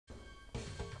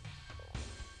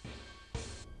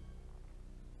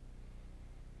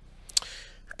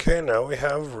Okay, now we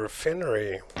have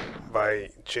Refinery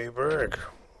by JBerg.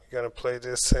 We're gonna play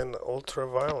this in ultra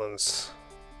violence.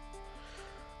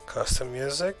 Custom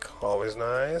music, always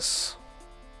nice.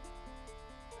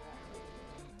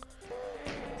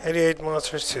 88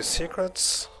 monsters, 2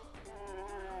 secrets.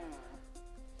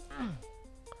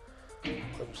 Let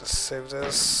me just save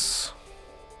this.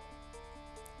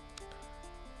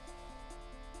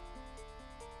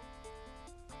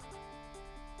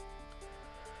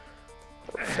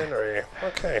 Refinery.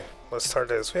 Okay, let's start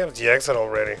this. We have the exit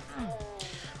already.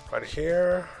 Right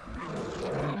here.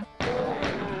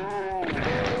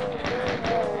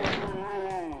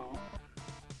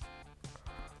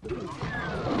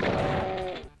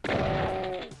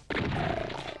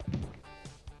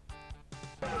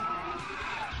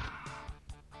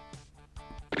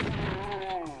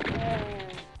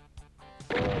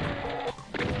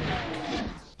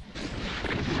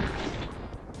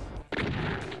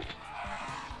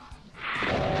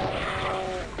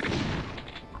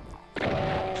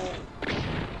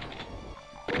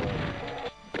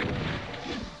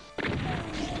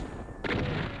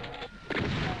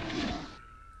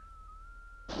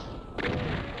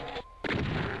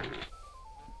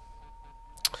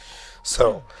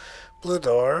 So, blue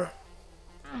door,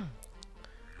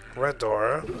 red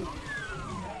door,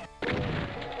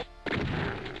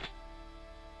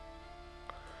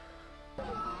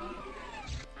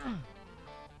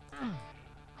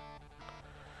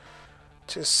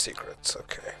 two secrets,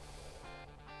 okay.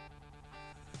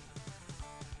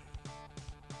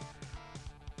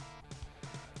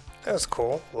 That's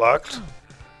cool. Locked?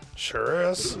 Sure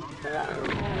is.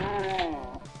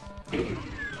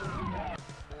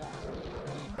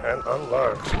 And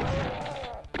unlocked.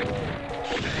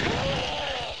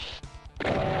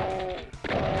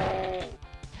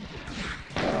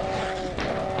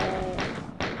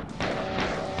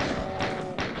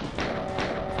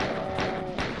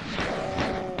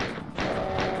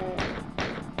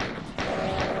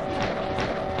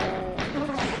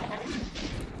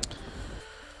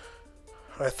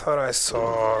 I thought I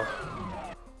saw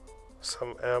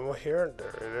some ammo here. There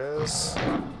it is.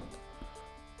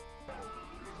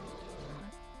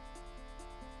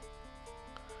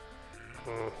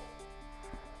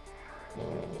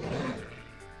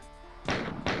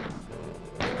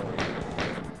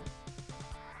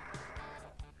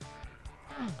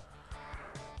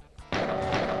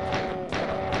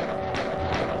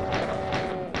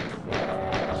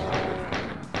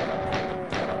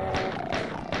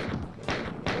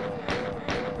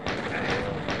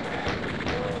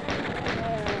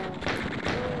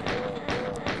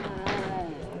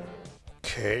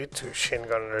 Okay, two machine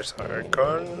gunners are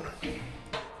gone.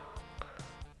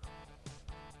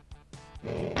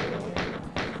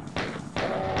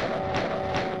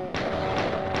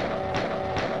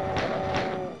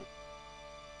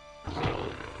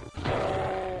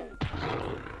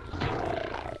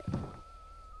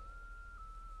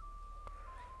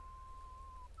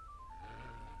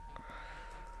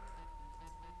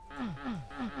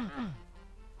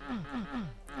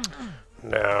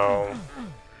 Now,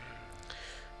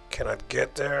 cannot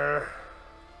get there.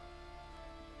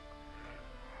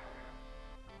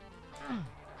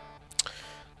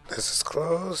 This is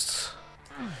closed.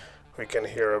 We can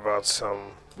hear about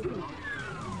some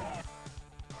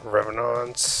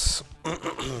revenants.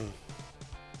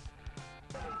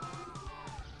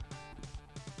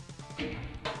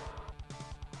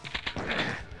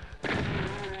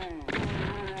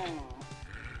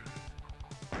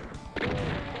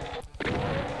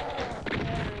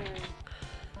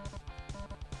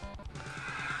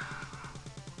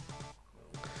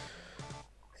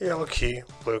 Yellow key,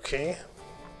 blue key.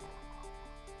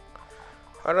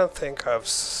 I don't think I've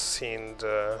seen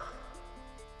the...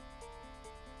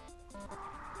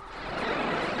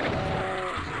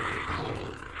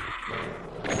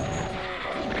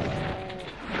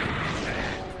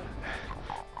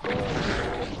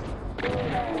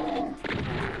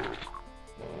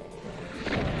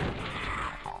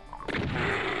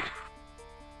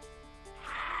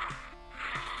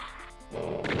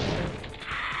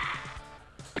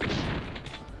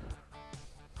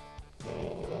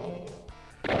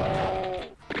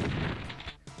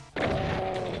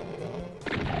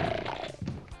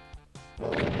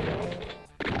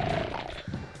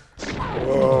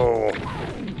 Whoa.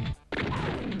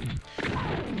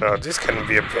 No, this can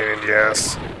be a pain in the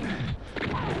ass.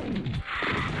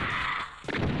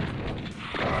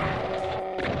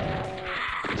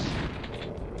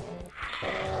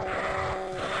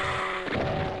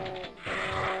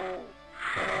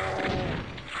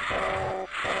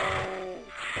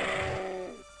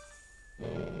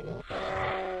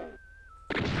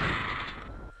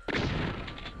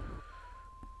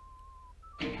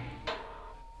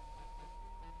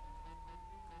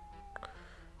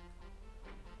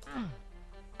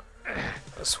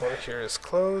 This one here is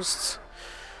closed.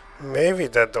 Maybe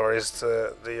that door is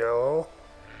the yellow.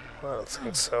 I don't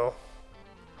think so.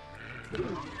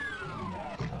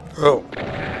 Oh.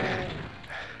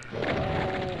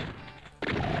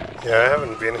 Yeah, I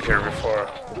haven't been here before.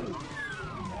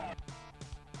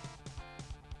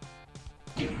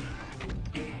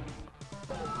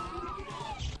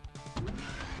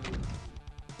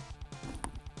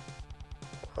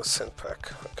 A synth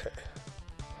pack, okay.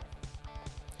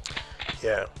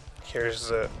 Yeah, here's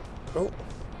the... Oh!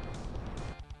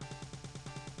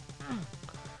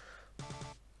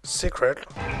 Secret.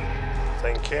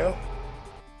 Thank you.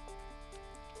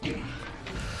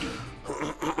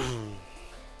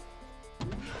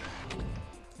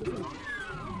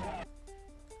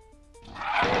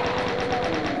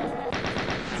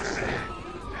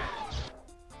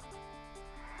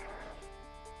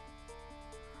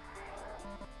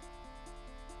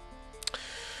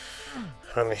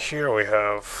 And here we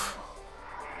have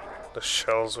the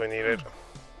shells we needed.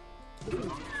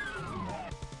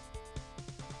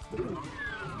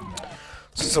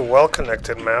 This is a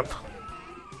well-connected map.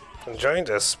 Enjoying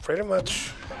this pretty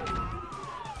much.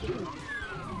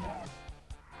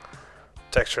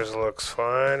 Textures looks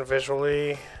fine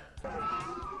visually.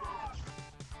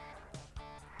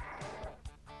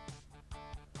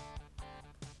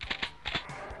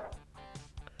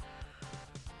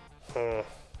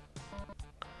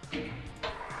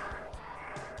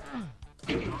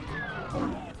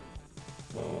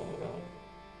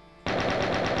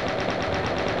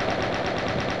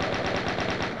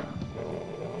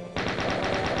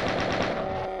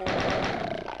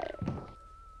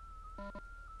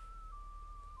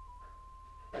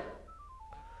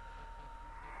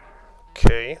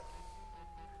 Okay.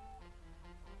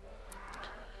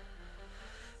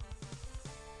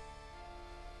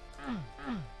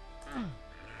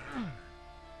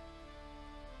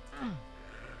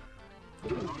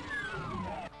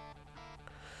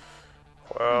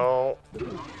 Well,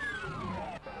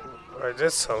 I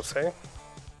did something.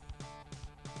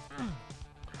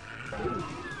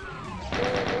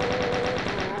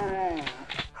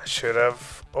 I should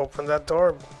have opened that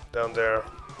door down there.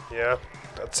 Yeah,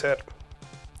 that's it.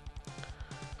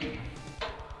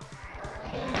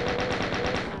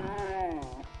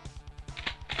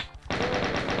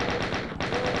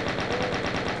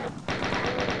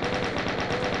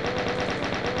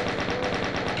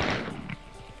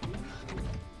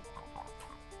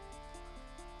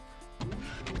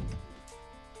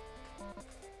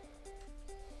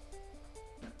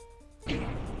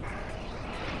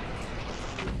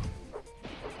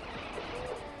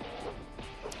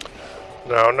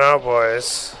 Now,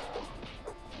 boys.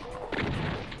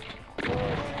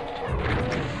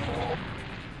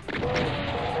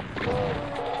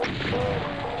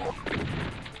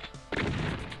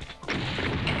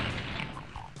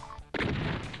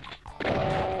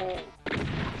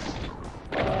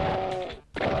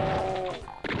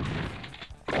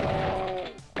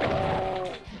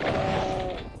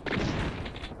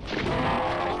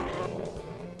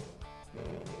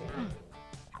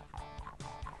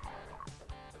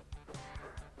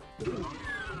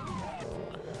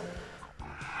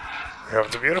 We have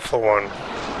the beautiful one.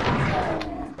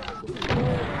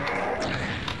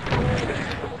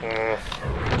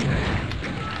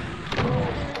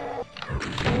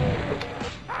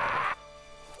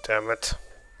 Damn it.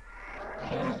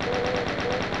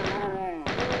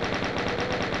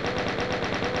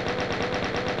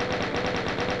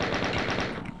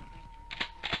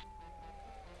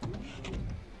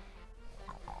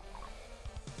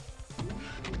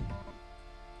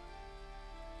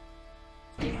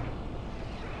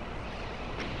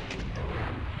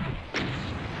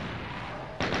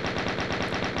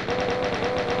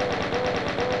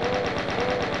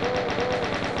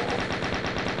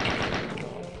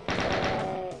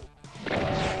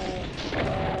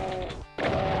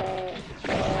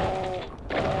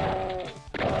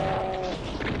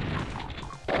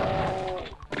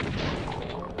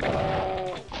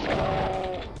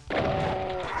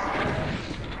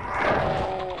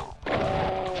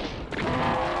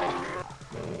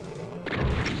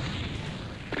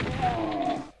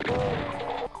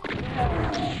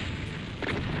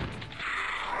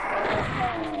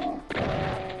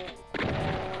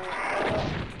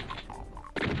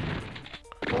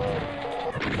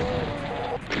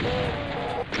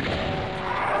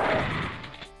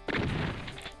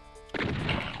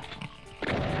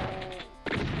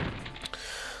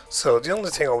 So the only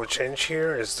thing I would change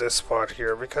here is this spot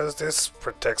here, because this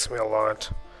protects me a lot.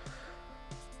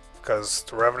 Because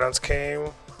the Revenants came,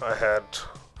 I had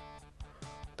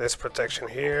this protection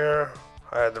here,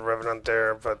 I had the Revenant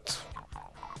there, but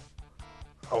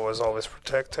I was always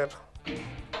protected.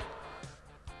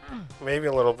 Maybe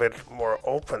a little bit more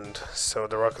opened so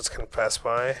the rockets can pass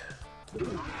by.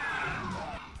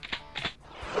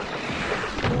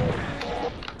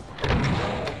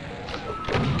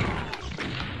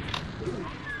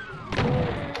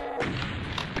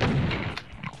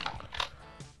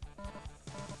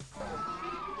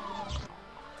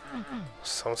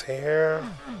 Something here.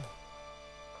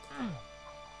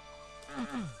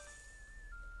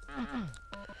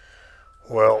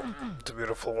 Well, the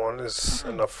beautiful one is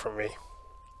enough for me.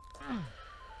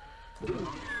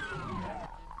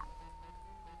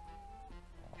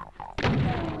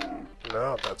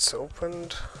 Now that's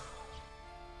opened.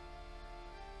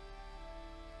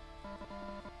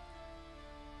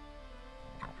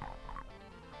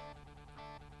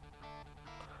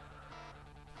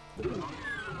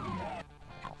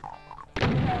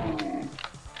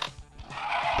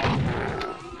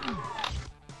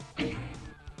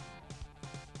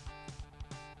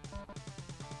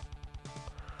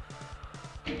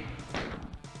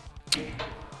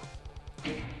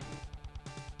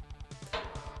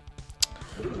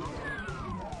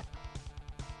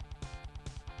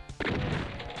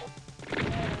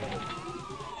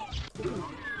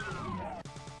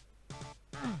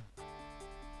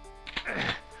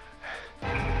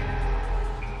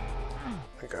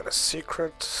 We got a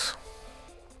secret.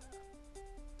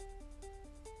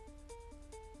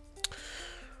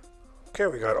 Okay,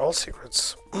 we got all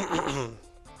secrets. And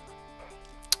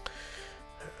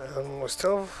we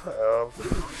still have a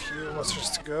few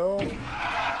monsters to go.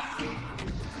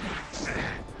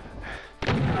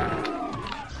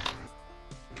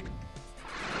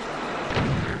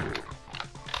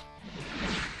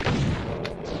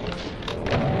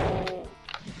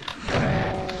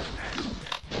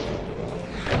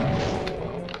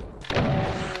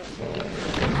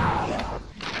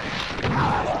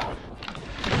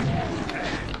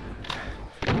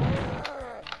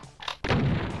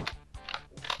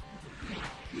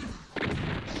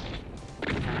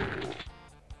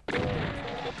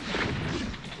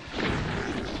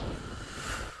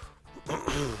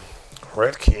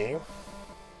 Red key.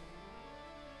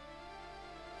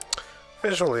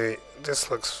 Visually,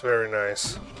 this looks very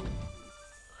nice.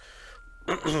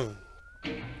 Grab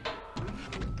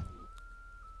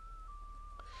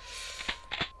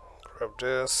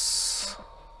this.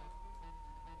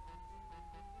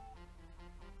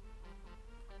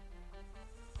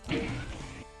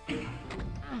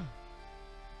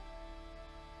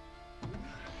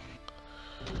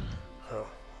 Oh,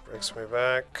 brings me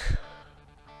back.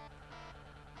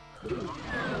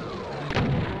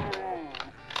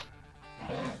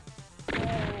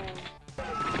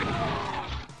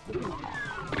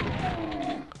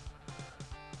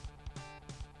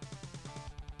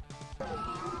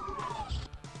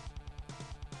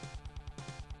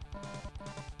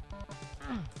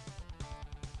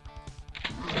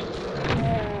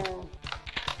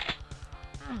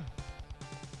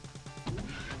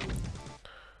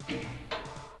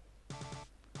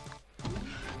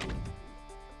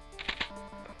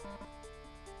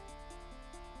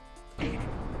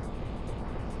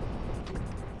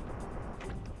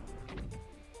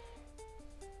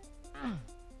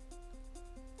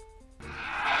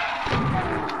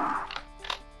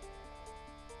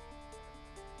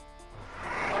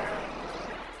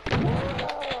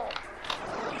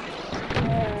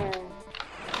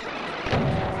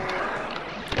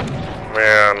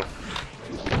 Man.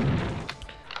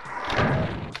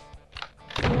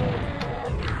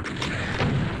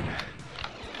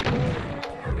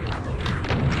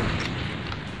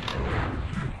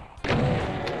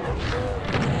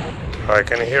 I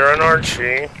can hear an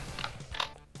Archie.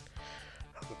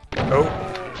 Oh.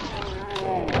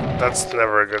 That's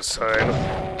never a good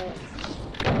sign.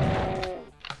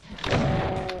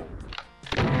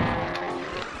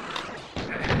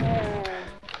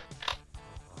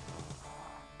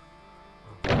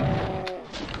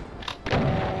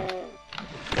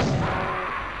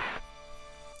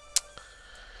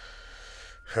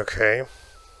 Okay.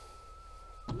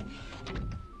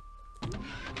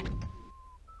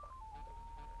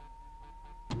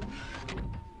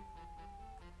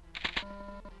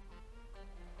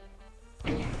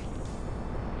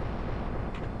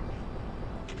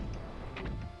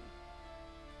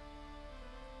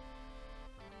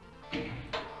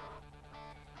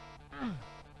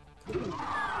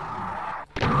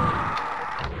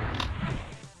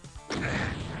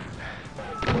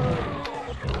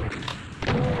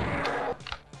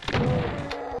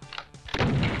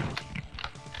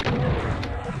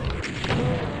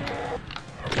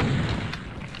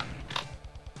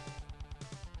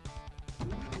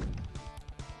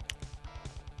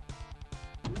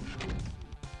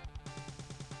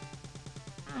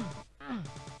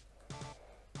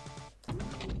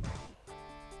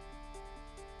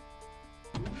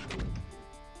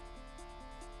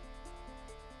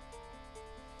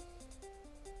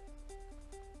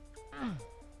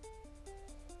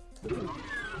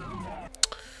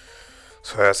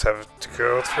 I just have to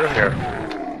go through here.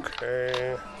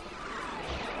 Okay.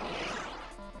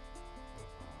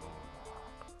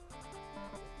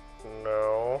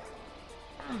 No.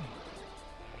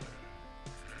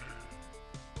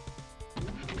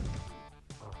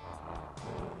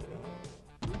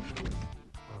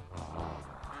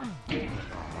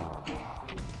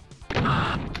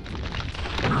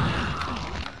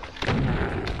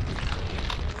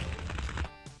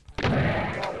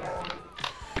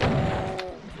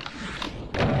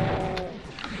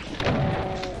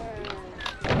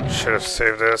 Should have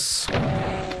saved this.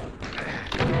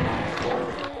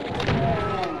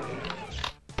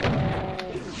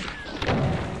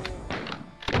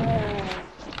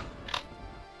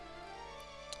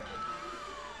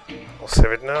 We'll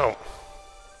save it now.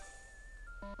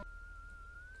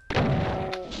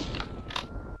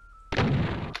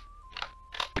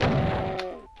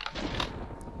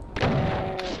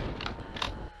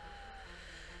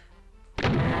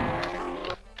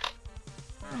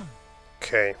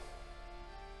 Okay.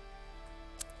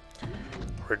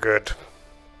 We're good.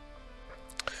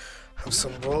 Have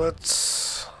some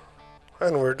bullets.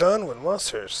 And we're done with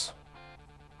monsters.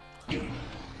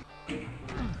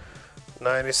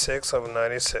 96 of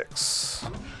 96.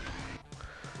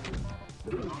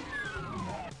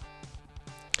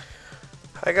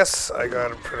 I guess I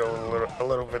got a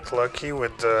little bit lucky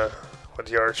with the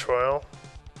arch file,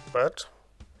 but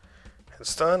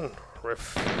it's done.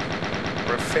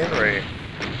 Refinery.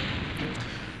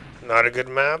 Not a good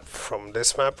map from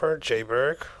this mapper,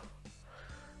 JBerg.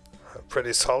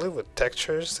 Pretty solid with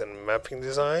textures and mapping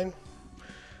design.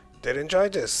 Did enjoy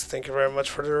this. Thank you very much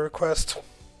for the request.